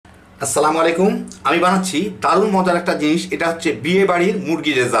আসসালামু আলাইকুম। আমি বানাচ্ছি দারুণ মজার একটা জিনিস। এটা হচ্ছে বিয়ে বাড়ির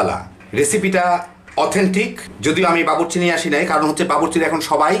মুরগি রেজালা। রেসিপিটা অথেন্টিক, যদিও আমি বাবুর্চি নিয়ে আসি নাই, কারণ হচ্ছে বাবুর্চির এখন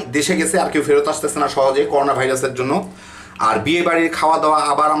সবাই দেশে গেছে, আর কেউ ফেরত আসতেছে না সহজে করোনা ভাইরাসের জন্য। আর বিয়ে বাড়ির খাওয়া দাওয়া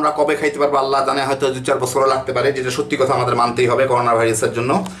আবার আমরা কবে খাইতে পারবো আল্লাহ জানে, হয়তো 2-4 বছরও লাগতে পারে, যেটা সত্যি কথা আমাদের মানতেই হবে। করোনা ভাইরাসের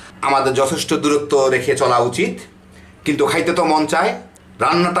জন্য আমাদের যথেষ্ট দূরত্ব রেখে চলা উচিত, কিন্তু খাইতে তো মন চায়।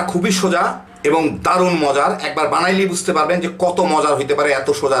 রান্নাটা খুবই সোজা এবং দারুণ মজার। একবার বানাইলেই বুঝতে পারবেন যে কত মজার হইতে পারে এত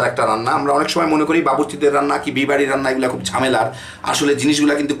সোজার একটা রান্না। আমরা অনেক সময় মনে করি বাবুর্চিদের রান্না কি বিয়ে বাড়ির রান্না এগুলো খুব ঝামেলার, আসলে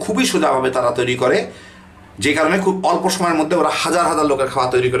জিনিসগুলো কিন্তু খুবই সোজাভাবে তারা তৈরি করে, যে কারণে খুব অল্প সময়ের মধ্যে ওরা হাজার হাজার লোকের খাওয়া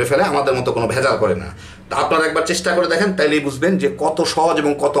তৈরি করে ফেলে, আমাদের মতো কোনো ভেজাল করে না। তো আপনারা একবার চেষ্টা করে দেখেন, তাইলেই বুঝবেন যে কত সহজ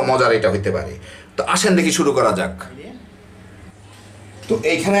এবং কত মজার এটা হইতে পারে। তো আসেন দেখি শুরু করা যাক। তো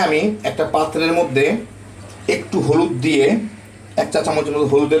এইখানে আমি একটা পাত্রের মধ্যে একটু হলুদ দিয়ে, 1 চা চামচের মতো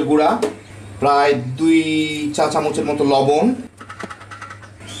হলুদের গুঁড়া, প্রায় 2 চা চামচের মতো লবণ,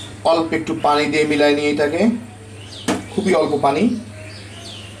 অল্প একটু পানি দিয়ে মিলাই নিয়ে এটাকে, খুবই অল্প পানি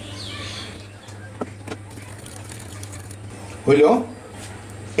হইল।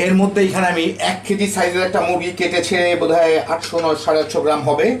 এর মধ্যে এখানে আমি 1 কেজি সাইজের একটা মুরগি কেটেছে, বোধ হয় 800-850 গ্রাম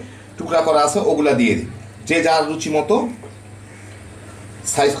হবে, টুকরা করা আছে, ওগুলা দিয়ে দিই। যে যার রুচি মতো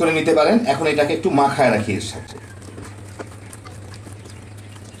সাইজ করে নিতে পারেন। এখন এটাকে একটু মাখায় রাখি এর সাথে।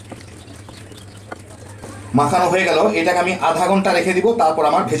 মাখানো হয়ে গেল, এটাকে আমি আধা ঘন্টা রেখে দিব, তারপর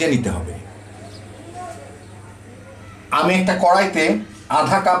আমার ভেজে নিতে হবে। আমি একটা কড়াইতে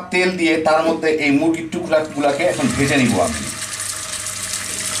আধা কাপ তেল দিয়ে তার মধ্যে এই মুরগির টুকরাগুলোকে এখন ভেজে নিব। আমি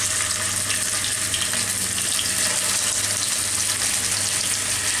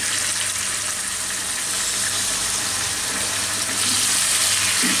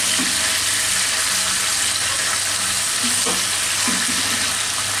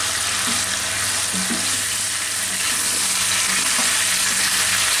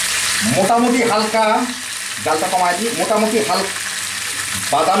মোটামুটি হালকা জালটা কমায় দিই, মোটামুটি হালকা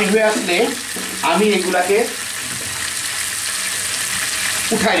বাদামি হয়ে আসলে আমি এগুলাকে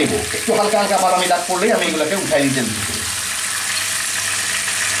উঠাই নেব। একটু হালকা হালকা বাদামি দাগ পড়লেই আমি এগুলাকে উঠাই নিতে দিব।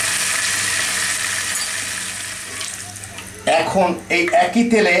 এখন এই একই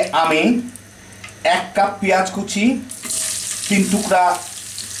তেলে আমি 1 কাপ পেঁয়াজ কুচি, 3 টুকরা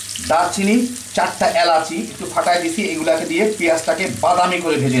দারচিনি, 4টা এলাচি একটু ফাটাই দিছি, এগুলাকে দিয়ে পেঁয়াজটাকে বাদামি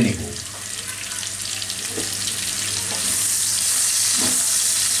করে ভেজে নেব।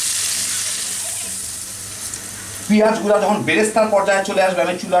 পেঁয়াজগুলা যখন বেরেস্তার পর্যায়ে চলে আসবে,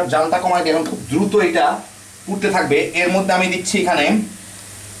 আমি চুলার জালটা কমাই দিই, এখন খুব দ্রুত এটা উঠতে থাকবে। এর মধ্যে আমি দিচ্ছি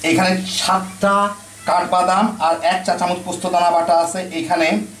এখানে 7টা কাঠবাদাম আর 1 চা চামচ পোস্তদানা বাটা আছে, এখানে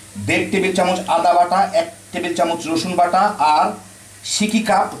 1.5 টেবিল চামচ আদা বাটা, 1 টেবিল চামচ রসুন বাটা আর সিকি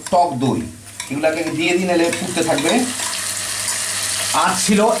কাপ টক দই, এগুলাকে দিয়ে দিলে ফুটতে থাকবে। আর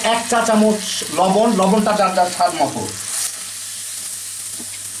ছিল 1 চা চামচ লবণ, লবণটা যার যার স্বাদ মতো।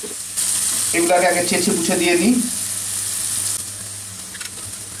 এগুলাকে আগে চেঁচে বুঝে দিয়ে দিই।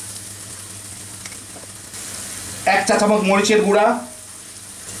 1 চা চামচ মরিচের গুঁড়া,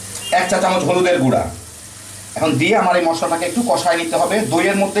 1 চা চামচ হলুদের গুঁড়া এখন দিয়ে আমার এই মশলাটাকে একটু কষায় নিতে হবে।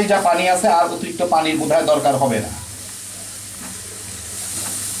 দইয়ের মধ্যেই যা পানি আছে, আর অতিরিক্ত পানির বোধহয় দরকার হবে না।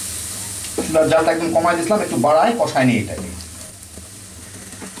 চুলার জালটা একদম কমাই দিয়েছিলাম, একটু বাড়ায় কষায় নিই এটাকে।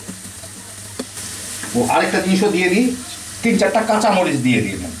 ও আরেকটা জিনিসও দিয়ে দিই, 3-4টা কাঁচা মরিচ দিয়ে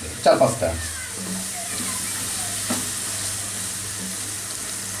দিই, এর মধ্যে 4-5টা।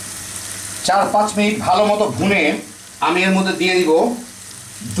 4-5 মিনিট ভালো মতো ভুনে আমি এর মধ্যে দিয়ে দিব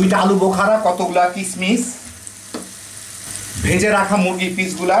 2টা আলু বোখারা, কতগুলা কিশমিশ, ভেজে রাখা মুরগির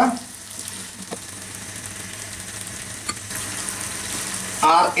পিসগুলা,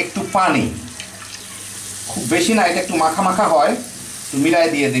 আর একটু পানি, খুব বেশি না, এটা একটু মাখা মাখা হয়, একটু মিলাই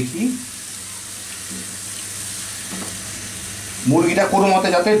দিয়ে দেখি। মুরগিটা কোনো মতে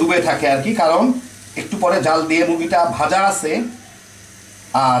যাতে ডুবে থাকে আর কি, কারণ একটু পরে জাল দিয়ে মুরগিটা ভাজা আছে,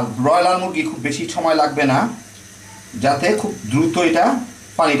 আর ব্রয়লার মুরগি খুব বেশি সময় লাগবে না, যাতে খুব দ্রুত এটা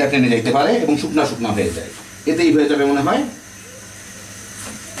পানিটা টেনে যাইতে পারে এবং শুকনা শুকনা হয়ে যায়, এতেই হয়ে যাবে মনে হয়।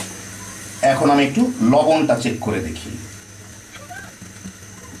 এখন আমি একটু লবণটা চেক করে দেখি।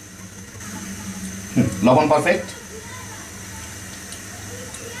 লবণ পারফেক্ট।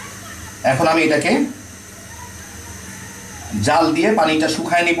 এখন আমি এটাকে জাল দিয়ে পানিটা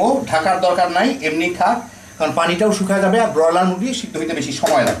শুকায় নিব, ঢাকার দরকার নাই, এমনি থাক, কারণ পানিটাও শুকায় যাবে, আর ব্রয়লার মুরগি সিদ্ধ হইতে বেশি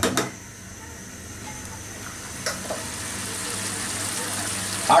সময় লাগবে না।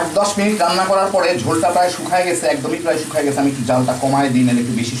 8-10 মিনিট রান্না করার পরে ঝোলটা প্রায় শুকায় গেছে, একদমই প্রায় শুকায় গেছে। আমি একটু জালটা কমায় দিই, নাহলে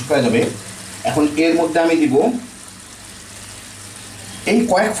একটু বেশি শুকায় যাবে। এখন এর মধ্যে আমি দিব এই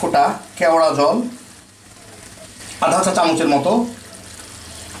কয়েক ফোঁটা কেওড়া জল, আধা চা চামচের মতো,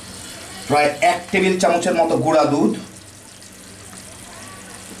 প্রায় 1 টেবিল চামচের মতো গুঁড়া দুধ,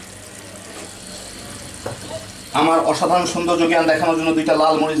 আমার অসাধারণ সৌন্দর্য জ্ঞান দেখানোর জন্য 2টা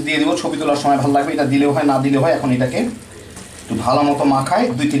লাল মরিচ দিয়ে দিব, ছবি তোলার সময় ভালো লাগবে। এটা দিলেও হয়, না দিলেও হয়। এখন এটাকে একটু ভালো মতো মাখায়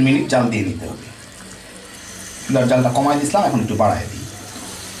 2-3 মিনিট জাল দিয়ে নিতে হবে। চুলার জালটা কমাই দিয়েছিলাম, এখন একটু বাড়ায় দিই।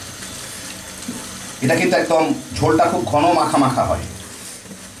 এটা কিন্তু একদম ঝোলটা খুব ঘন মাখা মাখা হয়।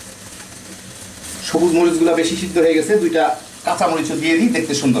 সবুজ মরিচগুলো বেশি সিদ্ধ হয়ে গেছে, 2টা কাঁচা মরিচও দিয়ে দিই,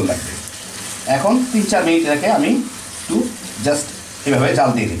 দেখতে সুন্দর লাগবে। এখন 3-4 মিনিট রেখে আমি একটু জাস্ট এভাবে জাল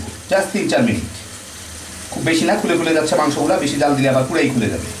দিয়ে দিব, জাস্ট 3-4 মিনিট, খুব বেশি না, খুলে খুলে যাচ্ছে মাংসগুলো, বেশি জাল দিলে আবার পুরাই খুলে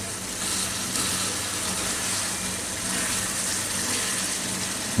যাবে।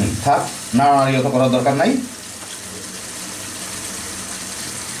 থাক, নাড়ানাড়ি অত করার দরকার নাই।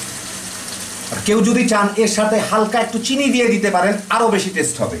 কেউ যদি চান এর সাথে হালকা একটু চিনি দিয়ে দিতে পারেন, আরো বেশি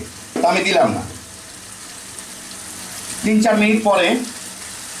টেস্ট হবে, তা আমি দিলাম না। 3-4 মিনিট পরে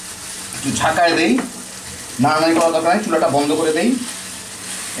একটু ঝাঁকায় দেই, নাড়ানাড়ি করার দরকার নাই, চুলাটা বন্ধ করে দেই।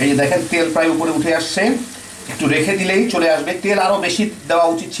 এই যে দেখেন তেল প্রায় উপরে উঠে আসছে, একটু রেখে দিলেই চলে আসবে। তেল আরও বেশি দেওয়া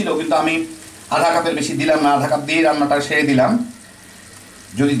উচিত ছিল, কিন্তু আমি আধা কাপের বেশি দিলাম না, আধা কাপ দিয়ে রান্নাটা সেরে দিলাম।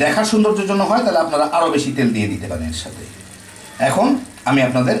 যদি দেখার সৌন্দর্যের জন্য হয় তাহলে আপনারা আরও বেশি তেল দিয়ে দিতে পারেন এর সাথে। এখন আমি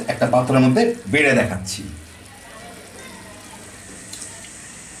আপনাদের একটা পাত্রের মধ্যে বেড়ে দেখাচ্ছি।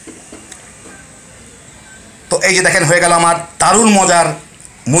 তো এই যে দেখেন হয়ে গেল আমার দারুণ মজার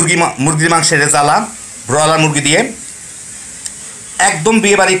মুরগির মাংসের রেজালা, ব্রয়লার মুরগি দিয়ে। একদম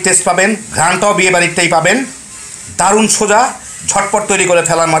বিয়েবাড়ির টেস্ট পাবেন, ঘ্রাণটাও বিয়েবাড়িরটাই পাবেন। দারুণ সোজা, ঝটপট তৈরি করে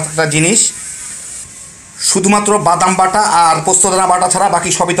ফেলার মতো একটা জিনিস। শুধুমাত্র বাদাম বাটা আর পোস্তদানা বাটা ছাড়া বাকি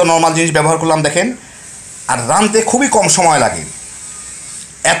সবই তো নর্মাল জিনিস ব্যবহার করলাম দেখেন। আর রাঁধতে খুবই কম সময় লাগে।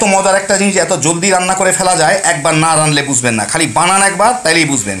 এত মজার একটা জিনিস এত জলদি রান্না করে ফেলা যায়, একবার না রানলে বুঝবেন না। খালি বানান একবার, তাইলেই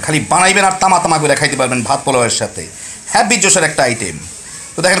বুঝবেন। খালি বানাইবেন আর তামা তামা করে খাইতে পারবেন ভাত পোলাওয়ের সাথে। হ্যাপি জোশের একটা আইটেম।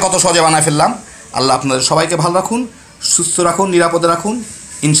 তো দেখেন কত সহজে বানায় ফেললাম। আল্লাহ আপনাদের সবাইকে ভালো রাখুন, সুস্থ রাখুন, নিরাপদে রাখুন।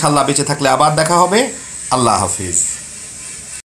 ইনশাল্লাহ বেঁচে থাকলে আবার দেখা হবে। আল্লাহ হাফিজ।